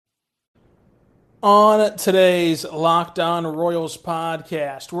On today's Locked On Royals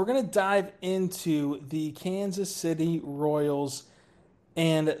podcast, we're going to dive into the Kansas City Royals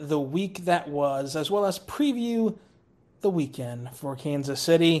and the week that was, as well as preview the weekend for Kansas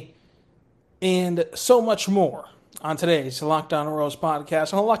City and so much more on today's Locked On Royals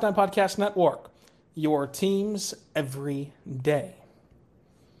podcast on the Locked On Podcast Network. Your teams every day.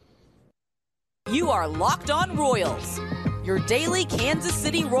 You are Locked On Royals, your daily Kansas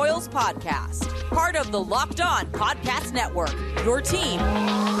City Royals podcast. Part of the Locked On Podcast Network, your team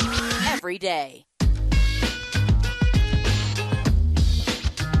every day.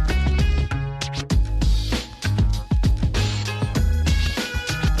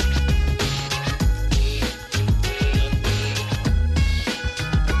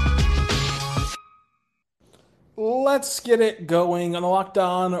 Let's get it going on the Locked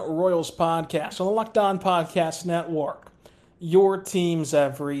On Royals podcast on the Locked On Podcast Network. Your teams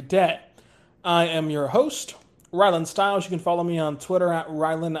every day. I am your host, Rylan Stiles. You can follow me on Twitter at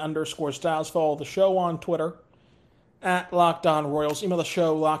Rylan_Stiles. Follow the show on Twitter at Locked On Royals. Email the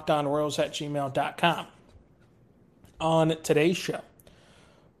show, lockedonroyals@gmail.com. On today's show,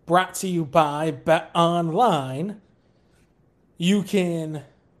 brought to you by BetOnline, you can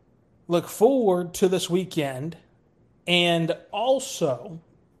look forward to this weekend and also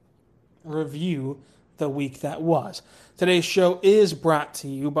review the week that was. Today's show is brought to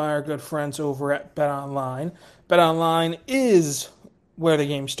you by our good friends over at BetOnline. BetOnline is where the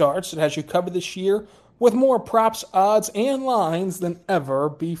game starts. It has you covered this year with more props, odds, and lines than ever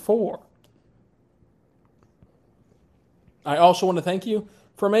before. I also want to thank you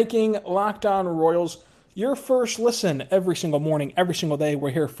for making Locked On Royals your first listen every single morning, every single day.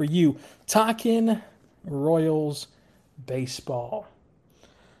 We're here for you, talking Royals baseball.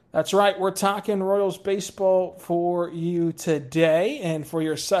 That's right, we're talking Royals baseball for you today. And for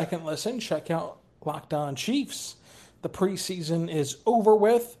your second listen, check out Locked On Chiefs. The preseason is over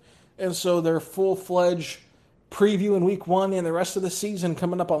with, and so their full-fledged preview in week one and the rest of the season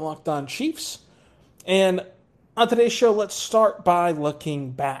coming up on Locked On Chiefs. And on today's show, let's start by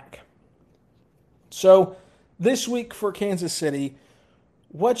looking back. So this week for Kansas City,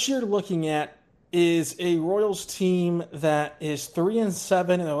 what you're looking at is a Royals team that is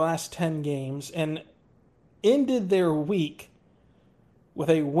 3-7 in the last 10 games and ended their week with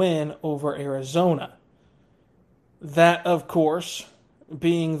a win over Arizona. That, of course,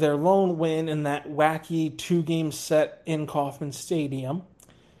 being their lone win in that wacky two-game set in Kauffman Stadium.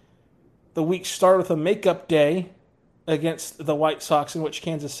 The week started with a makeup day against the White Sox, in which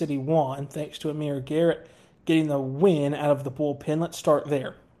Kansas City won, thanks to Amir Garrett getting the win out of the bullpen. Let's start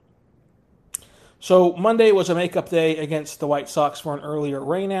there. So Monday was a makeup day against the White Sox for an earlier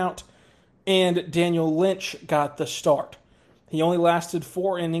rainout, and Daniel Lynch got the start. He only lasted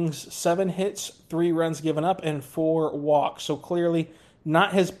 4 innings, 7 hits, 3 runs given up, and 4 walks. So clearly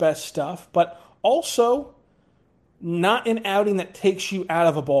not his best stuff, but also not an outing that takes you out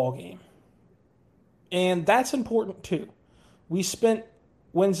of a ball game. And that's important too. We spent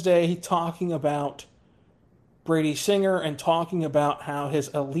Wednesday talking about Brady Singer and talking about how his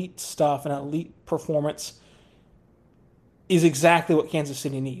elite stuff and elite performance is exactly what Kansas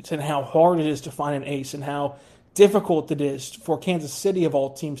City needs, and how hard it is to find an ace, and how difficult it is for Kansas City of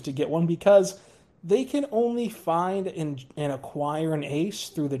all teams to get one, because they can only find and acquire an ace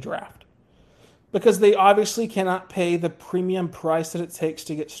through the draft. Because they obviously cannot pay the premium price that it takes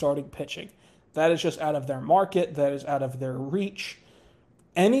to get starting pitching. That is just out of their market. That is out of their reach.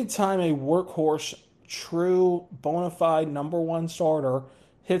 Anytime a workhorse, true, bona fide number one starter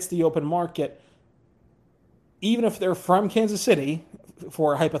hits the open market, even if they're from Kansas City,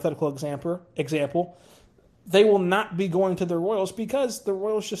 for a hypothetical example, they will not be going to the Royals because the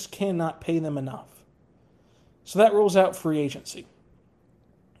Royals just cannot pay them enough. So that rules out free agency.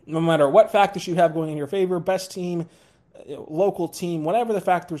 No matter what factors you have going in your favor, best team, local team, whatever the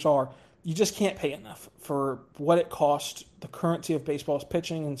factors are, you just can't pay enough for what it costs. The currency of baseball's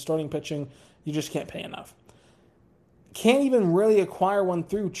pitching and starting pitching, you just can't pay enough. Can't even really acquire one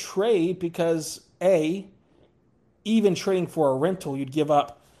through trade because, A, even trading for a rental, you'd give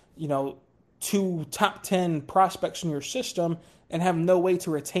up, 2 top 10 prospects in your system and have no way to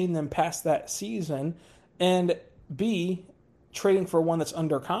retain them past that season. And B, trading for one that's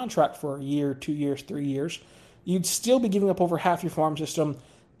under contract for a year, 2 years, 3 years, you'd still be giving up over half your farm system.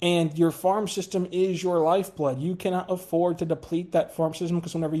 And your farm system is your lifeblood. You cannot afford to deplete that farm system,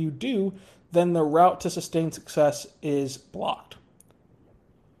 because whenever you do, then the route to sustained success is blocked.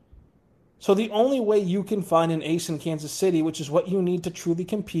 So the only way you can find an ace in Kansas City, which is what you need to truly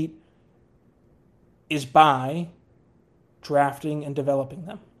compete, is by drafting and developing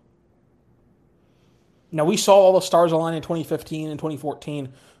them. Now, we saw all the stars align in 2015 and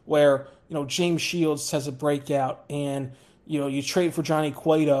 2014 where, James Shields has a breakout and, you trade for Johnny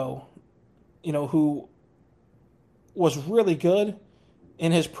Cueto, who was really good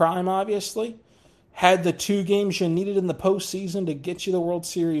in his prime, obviously, had the 2 games you needed in the postseason to get you the World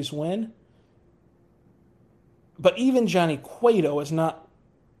Series win. But even Johnny Cueto is not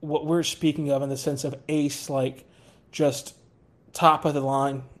what we're speaking of in the sense of ace, like just top of the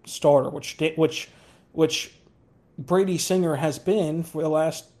line starter, which Brady Singer has been for the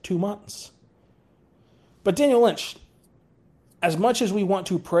last 2 months. But Daniel Lynch, as much as we want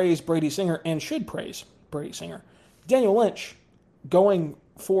to praise Brady Singer and should praise Brady Singer, Daniel Lynch going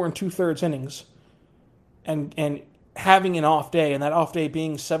 4 2/3 innings and having an off day, and that off day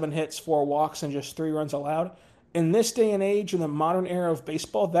being 7 hits, 4 walks, and just 3 runs allowed, in this day and age, in the modern era of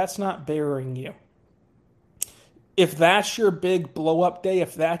baseball, that's not burying you. If that's your big blow-up day,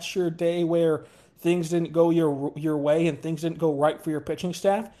 if that's your day where things didn't go your way and things didn't go right for your pitching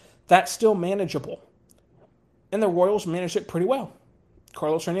staff, that's still manageable. And the Royals managed it pretty well.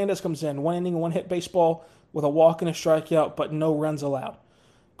 Carlos Hernandez comes in, 1 inning, 1 hit baseball with a walk and a strikeout, but no runs allowed.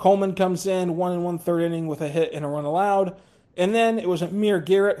 Coleman comes in, 1 1/3 inning with a hit and a run allowed. And then it was Amir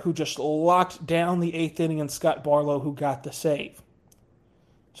Garrett who just locked down the 8th inning and Scott Barlow who got the save.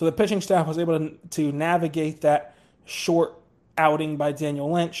 So the pitching staff was able to navigate that short outing by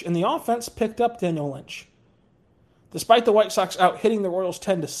Daniel Lynch, and the offense picked up Daniel Lynch. Despite the White Sox out hitting the Royals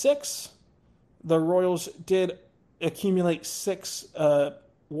 10-6, the Royals did accumulate 6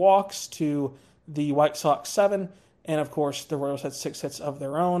 walks to the White Sox 7, and of course the Royals had 6 hits of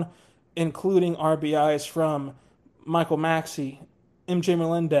their own, including RBIs from Michael Maxey, MJ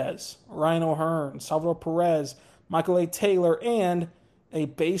Melendez, Ryan O'Hearn, Salvador Perez, Michael A. Taylor, and a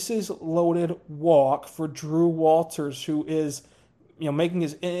bases-loaded walk for Drew Walters, who is, making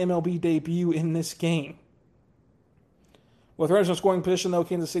his MLB debut in this game. With runners in scoring position, though,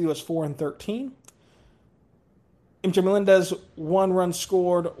 Kansas City was 4 13. MJ Melendez, 1 run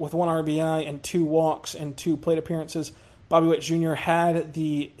scored with 1 RBI and 2 walks and 2 plate appearances. Bobby Witt Jr. had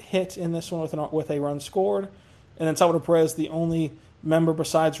the hit in this one with a run scored. And then Salvador Perez, the only member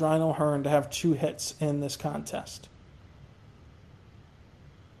besides Ryan O'Hearn to have 2 hits in this contest.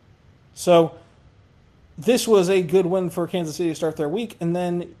 So this was a good win for Kansas City to start their week. And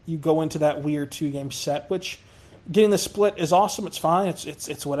then you go into that weird 2-game set, which getting the split is awesome. It's fine.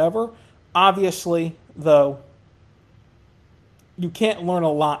 It's whatever. Obviously, though, you can't learn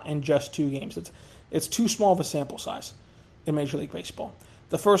a lot in just 2 games. It's too small of a sample size in Major League Baseball.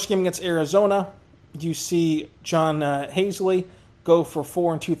 The first game against Arizona, you see John Hazley go for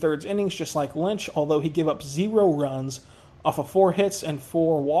 4 2/3 innings, just like Lynch, although he gave up 0 runs off of 4 hits and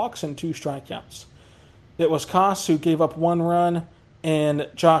 4 walks and 2 strikeouts. It was Koss who gave up 1 run, and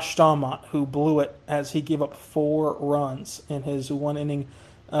Josh Staumont who blew it as he gave up 4 runs in his 1 inning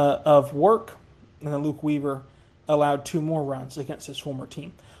of work, and then Luke Weaver allowed 2 more runs against his former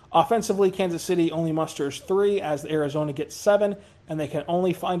team. Offensively, Kansas City only musters 3 as Arizona gets 7, and they can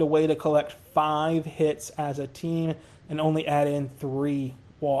only find a way to collect 5 hits as a team and only add in 3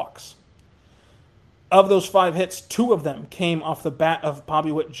 walks. Of those 5 hits, 2 of them came off the bat of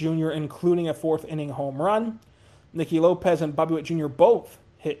Bobby Witt Jr., including a 4th inning home run. Nicky Lopez and Bobby Witt Jr. both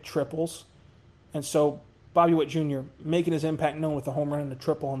hit triples, and so Bobby Witt Jr. making his impact known with the home run and the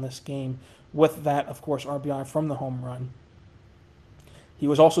triple in this game, with that, of course, RBI from the home run. He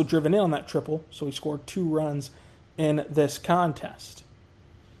was also driven in on that triple, so he scored 2 runs in this contest.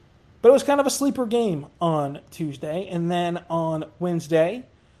 But it was kind of a sleeper game on Tuesday, and then on Wednesday,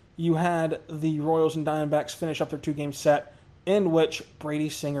 you had the Royals and Diamondbacks finish up their 2-game set, in which Brady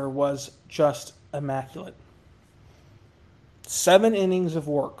Singer was just immaculate. 7 innings of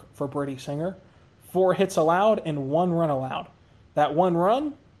work for Brady Singer, 4 hits allowed, and 1 run allowed. That 1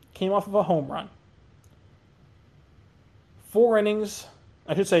 run came off of a home run. 4 innings,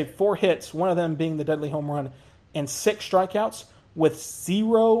 4 hits, one of them being the deadly home run, and 6 strikeouts with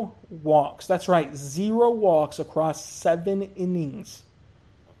 0 walks. That's right, 0 walks across 7 innings.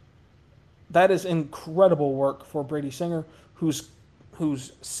 That is incredible work for Brady Singer, whose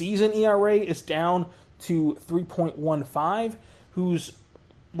season ERA is down to 3.15, whose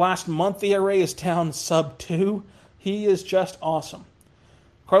last month ERA is down sub 2. He is just awesome.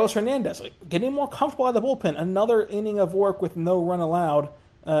 Carlos Hernandez, getting more comfortable out of the bullpen. Another inning of work with no run allowed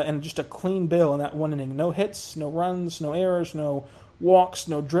and just a clean bill in that 1 inning. No hits, no runs, no errors, no walks,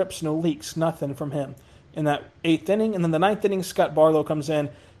 no drips, no leaks, nothing from him in that 8th inning. And then the 9th inning, Scott Barlow comes in,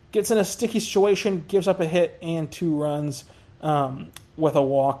 gets in a sticky situation, gives up a hit and 2 runs with a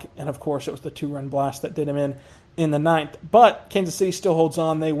walk. And, of course, it was the 2-run blast that did him in the 9th. But Kansas City still holds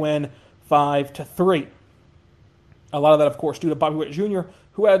on. They win 5-3. A lot of that, of course, due to Bobby Witt Jr.,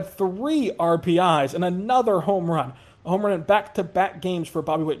 who had 3 RBIs and another home run. A home run in back-to-back games for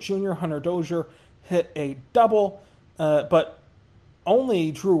Bobby Witt Jr. Hunter Dozier hit a double, but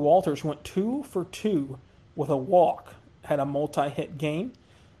only Drew Walters went 2 for 2 with a walk, had a multi-hit game,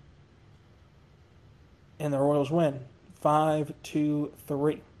 and the Royals win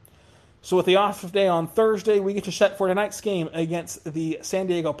 5-3. So with the off day on Thursday, we get you set for tonight's game against the San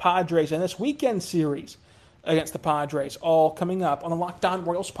Diego Padres and this weekend series against the Padres, all coming up on the Locked On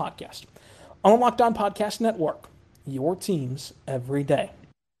Royals podcast. On the Locked On Podcast Network, your teams every day.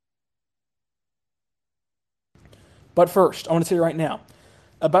 But first, I want to tell you right now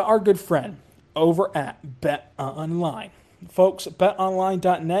about our good friend over at BetOnline. Folks,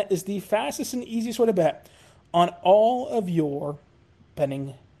 betonline.net is the fastest and easiest way to bet on all of your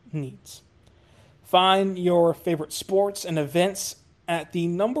betting needs. Find your favorite sports and events at the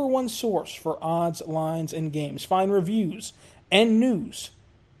number one source for odds, lines, and games. Find reviews and news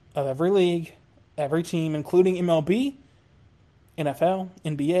of every league, every team, including MLB, NFL,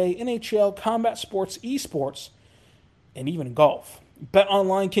 NBA, NHL, combat sports, esports, and even golf.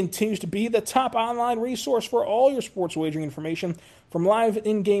 BetOnline continues to be the top online resource for all your sports wagering information. From live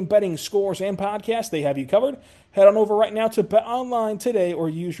in-game betting, scores, and podcasts, they have you covered. Head on over right now to BetOnline today or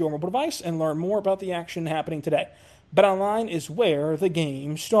use your mobile device and learn more about the action happening today. BetOnline is where the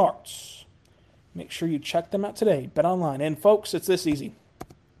game starts. Make sure you check them out today. BetOnline. And folks, it's this easy.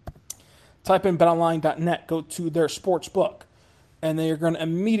 Type in betonline.net, go to their sports book, and they are going to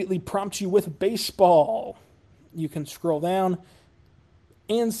immediately prompt you with baseball. You can scroll down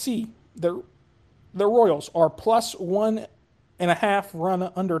and see the Royals are plus 1.5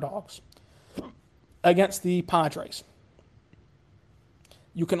 run underdogs against the Padres.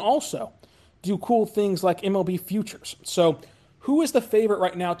 You can also do cool things like MLB futures. So who is the favorite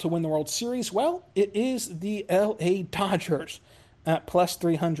right now to win the World Series? Well, it is the LA Dodgers at plus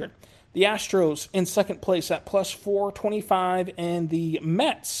 300. The Astros in second place at plus 425, and the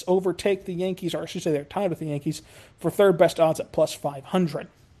Mets overtake the Yankees, or I should say they're tied with the Yankees, for third best odds at plus 500.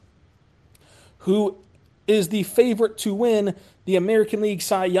 Who is the favorite to win the American League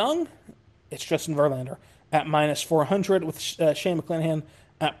Cy Young? It's Justin Verlander at minus 400, with Shane McClanahan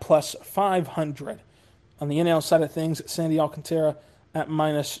at plus 500. On the NL side of things, Sandy Alcantara at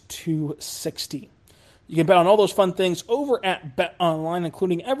minus 260. You can bet on all those fun things over at BetOnline,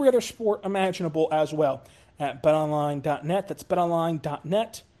 including every other sport imaginable as well at betonline.net. That's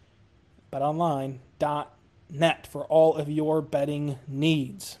betonline.net, betonline.net for all of your betting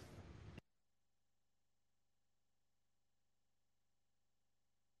needs.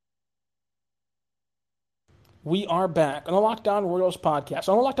 We are back on the Locked On Royals podcast,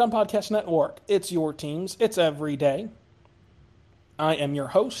 on the Locked On Podcast Network. It's your teams. It's every day. I am your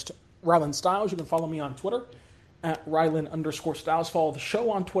host, Rylan Stiles. You can follow me on Twitter at Rylan_Stiles. Follow the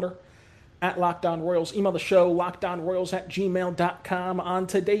show on Twitter at Locked On Royals. Email the show, lockedonroyals@gmail.com. On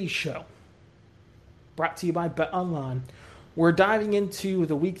today's show, brought to you by BetOnline, we're diving into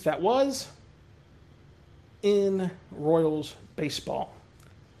the week that was in Royals baseball.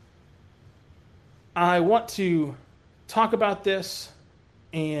 I want to talk about this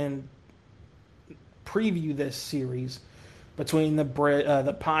and preview this series between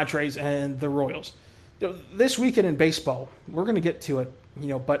the Padres and the Royals. This weekend in baseball, we're going to get to it,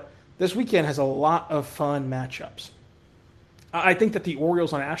 but this weekend has a lot of fun matchups. I think that the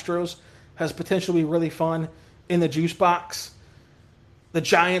Orioles on Astros has potential to be really fun in the juice box. The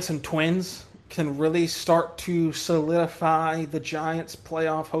Giants and Twins can really start to solidify the Giants'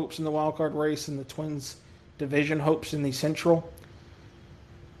 playoff hopes in the wild card race and the Twins' division hopes in the Central.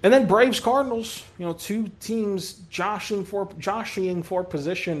 And then Braves-Cardinals, two teams joshing for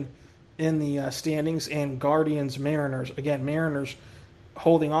position in the standings, and Guardians-Mariners. Again, Mariners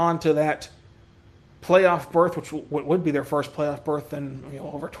holding on to that playoff berth, which would be their first playoff berth in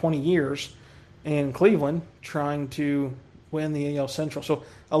over 20 years, and Cleveland trying to win the AL Central. So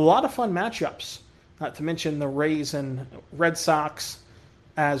a lot of fun matchups, not to mention the Rays and Red Sox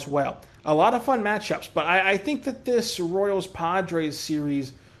as well. A lot of fun matchups, but I think that this Royals-Padres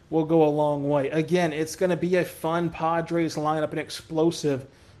series will go a long way. Again, it's going to be a fun Padres lineup, an explosive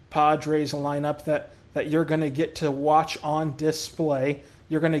Padres lineup that you're going to get to watch on display.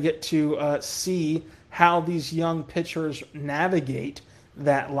 You're going to get to see how these young pitchers navigate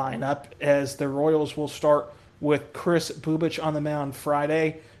that lineup, as the Royals will start with Kris Bubic on the mound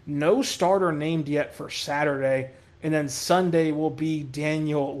Friday. No starter named yet for Saturday. And then Sunday will be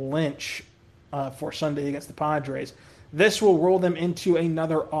Daniel Lynch for Sunday against the Padres. This will roll them into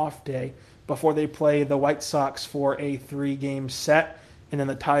another off day before they play the White Sox for a 3-game set. and then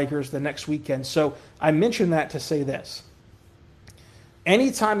the Tigers the next weekend. So I mentioned that to say this.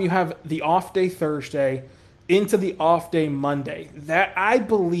 Anytime you have the off day Thursday into the off day Monday, that I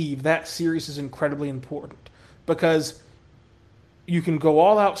believe that series is incredibly important because you can go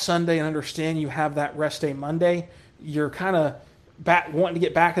all out Sunday and understand you have that rest day Monday. You're kind of wanting to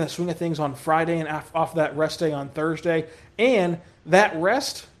get back in the swing of things on Friday and off that rest day on Thursday. And that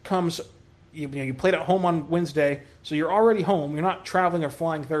rest comes, you played at home on Wednesday, so you're already home. You're not traveling or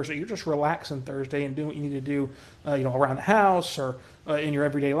flying Thursday. You're just relaxing Thursday and doing what you need to do, around the house or in your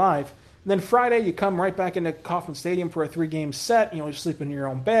everyday life. And then Friday, you come right back into Kauffman Stadium for a 3-game set. You're sleeping in your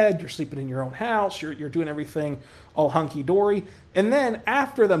own bed. You're sleeping in your own house. You're doing everything all hunky-dory. And then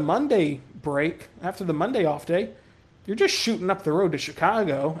after the Monday break, after the Monday off day, you're just shooting up the road to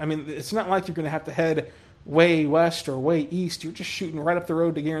Chicago. I mean, it's not like you're going to have to head way west or way east. You're just shooting right up the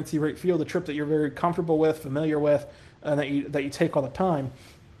road to Guarantee Rate Field, a trip that you're very comfortable with, familiar with, that you take all the time.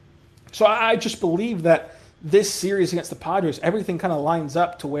 So I just believe that this series against the Padres, everything kind of lines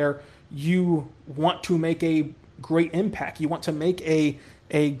up to where you want to make a great impact. You want to make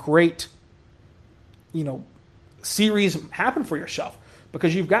a great, series happen for yourself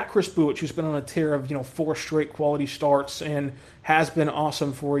because you've got Chris Buich, who's been on a tear of 4 straight quality starts and has been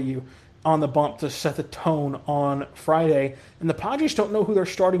awesome for you on the bump to set the tone on Friday. And the Padres don't know who they're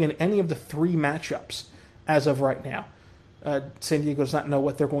starting in any of the 3 matchups as of right now. San Diego does not know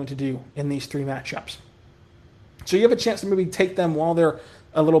what they're going to do in these 3 matchups. So you have a chance to maybe take them while they're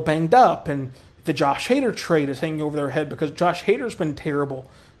a little banged up, and the Josh Hader trade is hanging over their head because Josh Hader's been terrible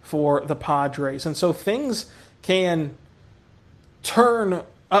for the Padres. And so things can turn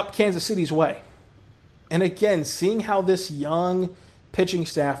up Kansas City's way. And again, seeing how this young pitching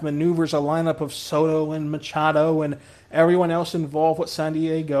staff maneuvers a lineup of Soto and Machado and everyone else involved with San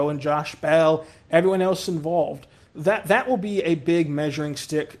Diego and Josh Bell, everyone else involved, that will be a big measuring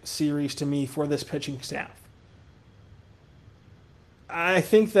stick series to me for this pitching staff. I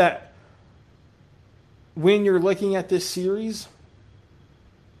think that when you're looking at this series,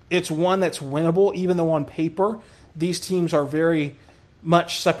 it's one that's winnable, even though on paper these teams are very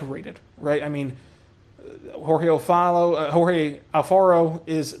much separated, right? I mean, Jorge Alfaro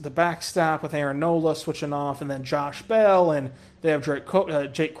is the backstop with Aaron Nola switching off, and then Josh Bell, and they have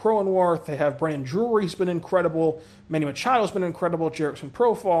Jake Cronenworth. They have Brandon Drury's been incredible. Manny Machado's been incredible. Jerickson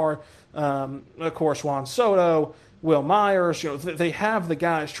Profar, of course, Juan Soto, Will Myers. They have the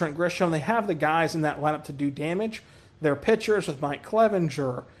guys, Trent Grisham. They have the guys in that lineup to do damage. Their pitchers with Mike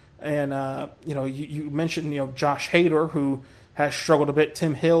Clevenger, and you mentioned Josh Hader, who has struggled a bit.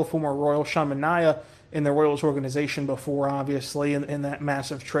 Tim Hill, former Royal, Sean Manaea in the Royals organization before, obviously, in that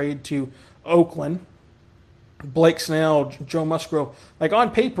massive trade to Oakland. Blake Snell, Joe Musgrove. Like,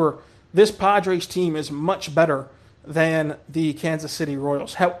 on paper, this Padres team is much better than the Kansas City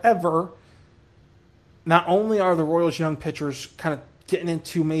Royals. However, not only are the Royals' young pitchers kind of getting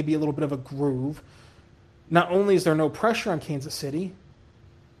into maybe a little bit of a groove, not only is there no pressure on Kansas City,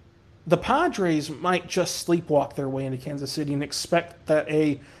 the Padres might just sleepwalk their way into Kansas City and expect that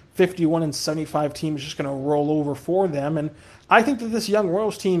a 51-75 team is just going to roll over for them. And I think that this young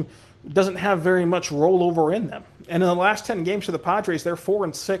Royals team doesn't have very much rollover in them. And in the last 10 games for the Padres, they're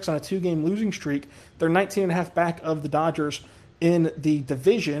 4-6 on a 2-game losing streak. They're 19.5 back of the Dodgers in the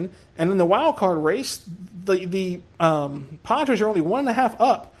division. And in the wild card race, the Padres are only 1.5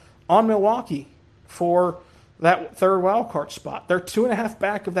 up on Milwaukee for that third wild card spot. They're 2.5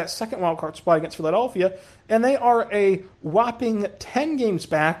 back of that second wild card spot against Philadelphia, and they are a whopping 10 games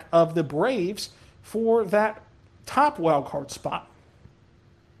back of the Braves for that top wild card spot.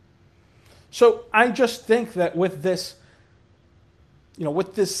 So I just think that with this,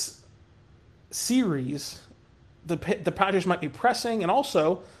 with this series, the Padres might be pressing, and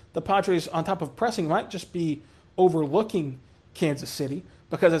also the Padres, on top of pressing, might just be overlooking Kansas City,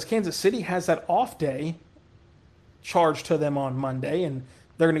 because as Kansas City has that off day charged to them on Monday, and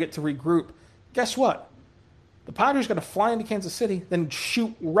they're going to get to regroup. Guess what? The Padres are going to fly into Kansas City, then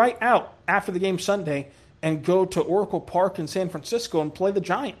shoot right out after the game Sunday and go to Oracle Park in San Francisco and play the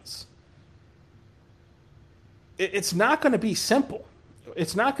Giants. It's not going to be simple.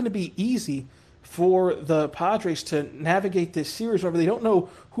 It's not going to be easy for the Padres to navigate this series whenever they don't know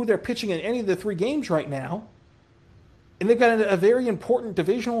who they're pitching in any of the 3 games right now. And they've got a very important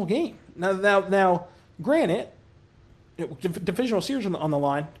divisional game. Now, granted, divisional series on the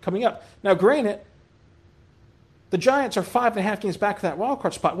line coming up. Now, granted, the Giants are 5.5 games back of that wild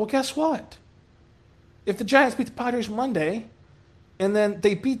card spot. Well, guess what? If the Giants beat the Padres Monday, and then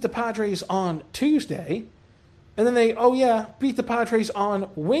they beat the Padres on Tuesday, and then they, beat the Padres on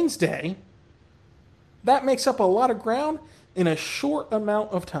Wednesday, that makes up a lot of ground. in a short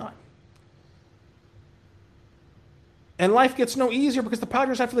amount of time. And life gets no easier because the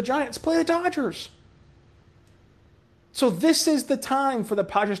Padres, after the Giants, play the Dodgers. So this is the time for the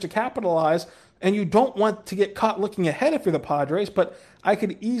Padres to capitalize, and you don't want to get caught looking ahead if you're the Padres, but I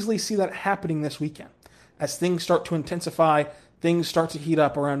could easily see that happening this weekend. As things start to intensify, things start to heat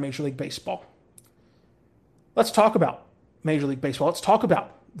up around Major League Baseball. Let's talk about Major League Baseball. Let's talk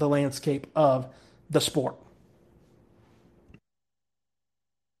about the landscape of the sport.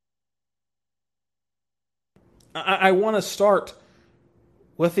 I want to start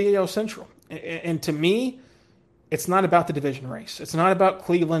with the AL Central. And to me, it's not about the division race. It's not about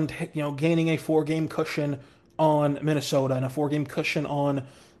Cleveland, gaining a 4-game cushion on Minnesota and a 4-game cushion on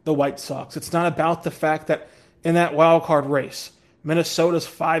the White Sox. It's not about the fact that in that wild card race, Minnesota's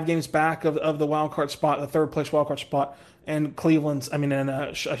 5 games back of the wild card spot, the third place wild card spot, and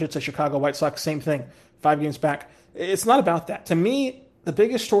I should say Chicago White Sox, same thing, 5 games back. It's not about that. To me, the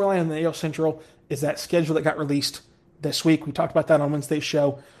biggest storyline in the AL Central is that schedule that got released this week. We talked about that on Wednesday's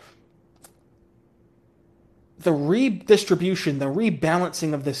show. The redistribution, the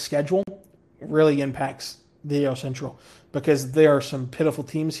rebalancing of this schedule really impacts the AL Central because there are some pitiful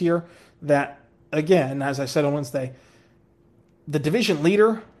teams here that, again, as I said on Wednesday, the division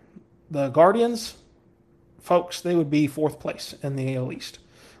leader, the Guardians, folks, they would be 4th place in the AL East.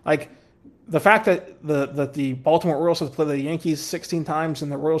 Like, the fact that the Baltimore Orioles have to play the Yankees 16 times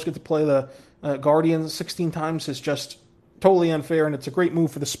and the Royals get to play the Guardians 16 times is just totally unfair, and it's a great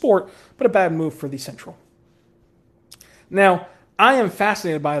move for the sport, but a bad move for the Central. Now, I am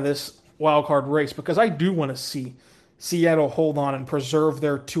fascinated by this wild card race because I do want to see Seattle hold on and preserve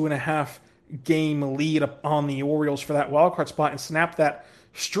their 2.5 game lead on the Orioles for that wild card spot and snap that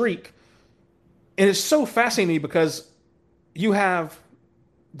streak. And it's so fascinating because you have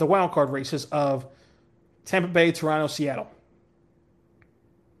the wild card races of Tampa Bay, Toronto, Seattle.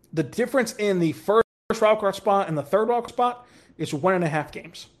 The difference in the first wild card spot and the third wild card spot is 1.5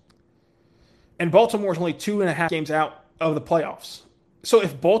 games. And Baltimore is only 2.5 games out of the playoffs. So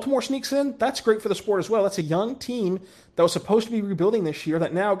if Baltimore sneaks in, that's great for the sport as well. That's a young team that was supposed to be rebuilding this year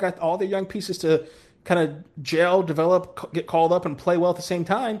that now got all their young pieces to kind of gel, develop, get called up, and play well at the same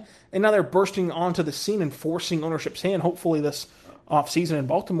time. And now they're bursting onto the scene and forcing ownership's hand, hopefully this offseason in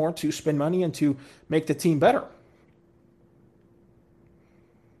Baltimore, to spend money and to make the team better.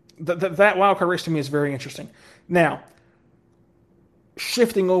 That wildcard race to me is very interesting. Now,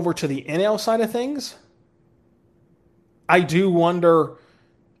 shifting over to the NL side of things, I do wonder,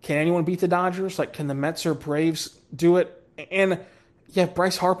 can anyone beat the Dodgers? Like, can the Mets or Braves do it? And you have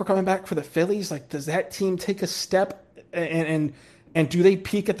Bryce Harper coming back for the Phillies. Like, does that team take a step? And do they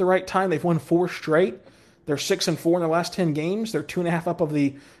peak at the right time? They've won 4 straight. They're 6-4 in their last 10 games. They're 2.5 up of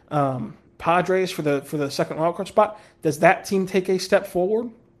the Padres for the second wildcard spot. Does that team take a step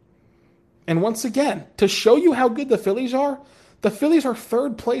forward? And once again, to show you how good the Phillies are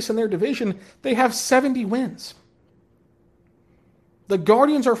 3rd place in their division. They have 70 wins. The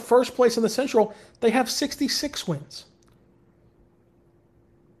Guardians are 1st place in the Central. They have 66 wins.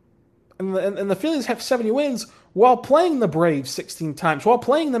 And the Phillies have 70 wins while playing the Braves 16 times, while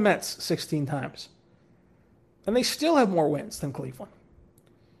playing the Mets 16 times. And they still have more wins than Cleveland.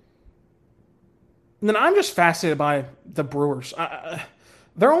 And then I'm just fascinated by the Brewers.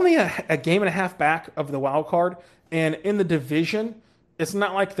 They're only a game and a half back of the wild card. And in the division, it's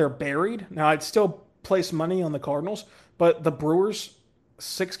not like they're buried. Now, I'd still place money on the Cardinals, but the Brewers,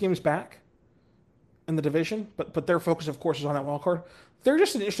 6 games back in the division, but their focus, of course, is on that wild card. They're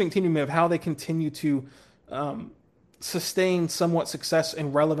just an interesting team to me of how they continue to sustain somewhat success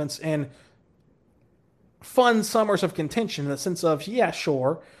and relevance and fun summers of contention in the sense of, yeah,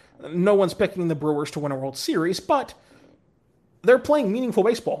 sure, no one's picking the Brewers to win a World Series, but they're playing meaningful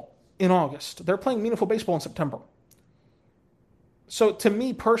baseball in August. They're playing meaningful baseball in September. So to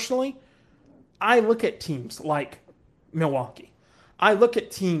me personally, I look at teams like Milwaukee. I look at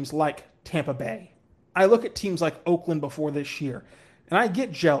teams like Tampa Bay. I look at teams like Oakland before this year, and I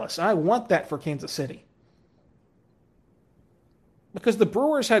get jealous. I want that for Kansas City. Because the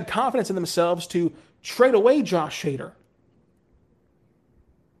Brewers had confidence in themselves to trade away Josh Hader.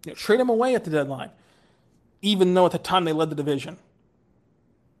 Trade him away at the deadline, even though at the time they led the division.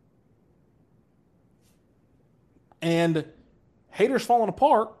 And Hader's falling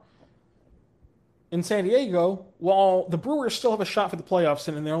apart in San Diego, while the Brewers still have a shot for the playoffs,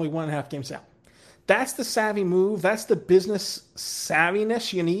 and they're only 1.5 games out. That's the savvy move. That's the business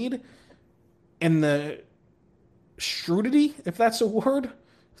savviness you need, and the shrewdity, if that's a word,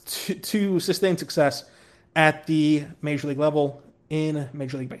 to sustain success at the Major League level in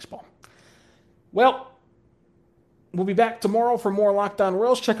Major League Baseball. Well, We'll be back tomorrow for more Locked On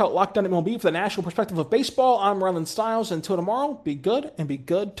Royals. Check out Locked On MLB for the national perspective of baseball. I'm Rylan Stiles. Until tomorrow, be good and be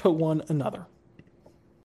good to one another.